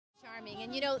charming.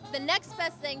 And you know, the next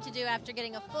best thing to do after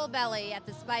getting a full belly at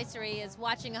the Spicery is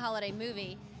watching a holiday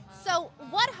movie. So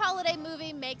what holiday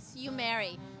movie makes you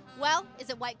merry? Well, is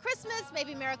it White Christmas?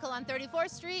 Maybe Miracle on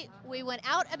 34th Street? We went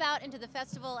out about into the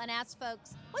festival and asked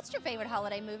folks, what's your favorite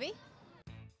holiday movie?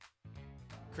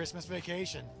 Christmas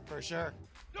Vacation, for sure.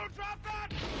 Don't drop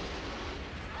that!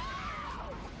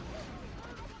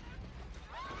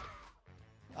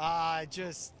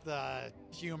 Just the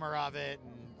humor of it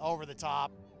and over the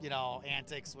top, you know,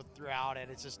 antics throughout it.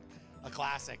 It's just a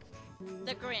classic.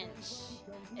 The Grinch.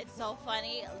 It's so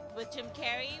funny with Jim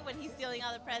Carrey when he's stealing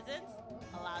all the presents.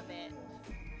 I love it.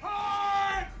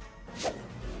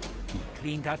 He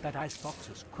cleaned out that icebox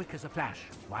as quick as a flash.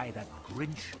 Why, that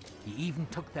Grinch, he even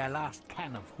took their last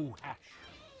can of Who hash.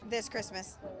 This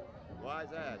Christmas. Why is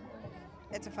that?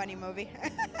 It's a funny movie.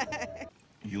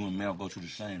 You and Mel go to the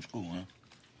same school, huh?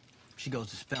 She goes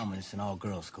to Spelman. It's an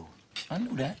all-girls school. I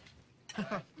knew that. No,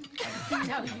 you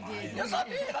did. Yes, I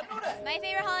did. I knew that. My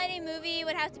favorite holiday movie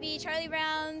would have to be Charlie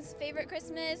Brown's Favorite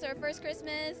Christmas or First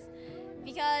Christmas,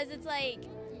 because it's like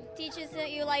teaches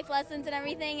you life lessons and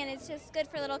everything, and it's just good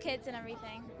for little kids and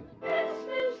everything.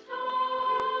 Christmas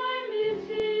time is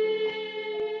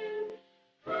here,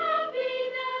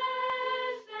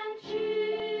 happiness and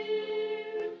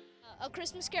cheer. A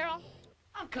Christmas Carol.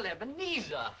 Uncle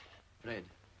Ebenezer. Fred,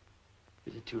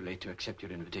 is it too late to accept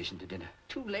your invitation to dinner?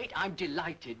 Too late? I'm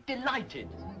delighted. Delighted.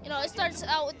 You know, it starts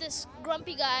out with this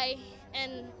grumpy guy,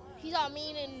 and he's all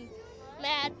mean and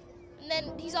mad, and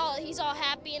then he's all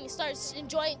happy, and he starts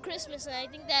enjoying Christmas, and I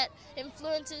think that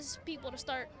influences people to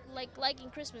start liking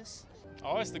Christmas.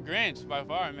 Oh, it's the Grinch by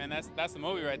far, man. That's the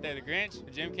movie right there. The Grinch,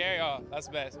 Jim Carrey. Oh, that's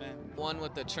the best, man. One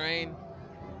with the train.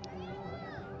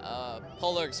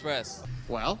 Polar Express.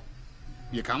 Well,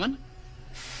 you coming?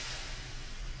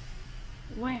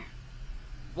 Where?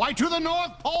 Why, to the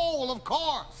North Pole, of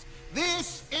course.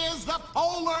 This is the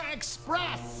Polar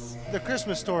Express. The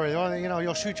Christmas Story, you know,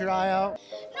 you'll shoot your eye out.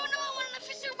 No, I want an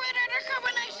official red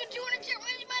undercover knife and 200 jet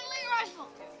regimental rifle.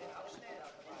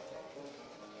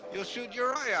 You'll shoot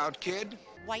your eye out, kid.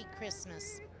 White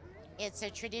Christmas. It's a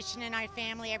tradition in our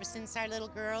family ever since our little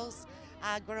girls.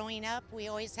 Growing up, we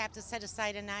always have to set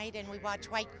aside a night and we watch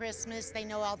White Christmas. They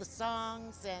know all the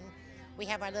songs, and we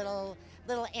have our little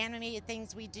animated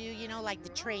things we do, you know, like the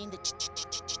train, the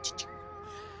ch-ch-ch-ch-ch-ch.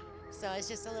 So it's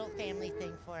just a little family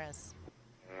thing for us.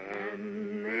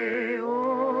 And may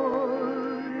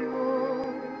all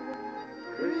your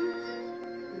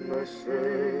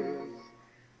Christmases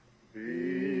be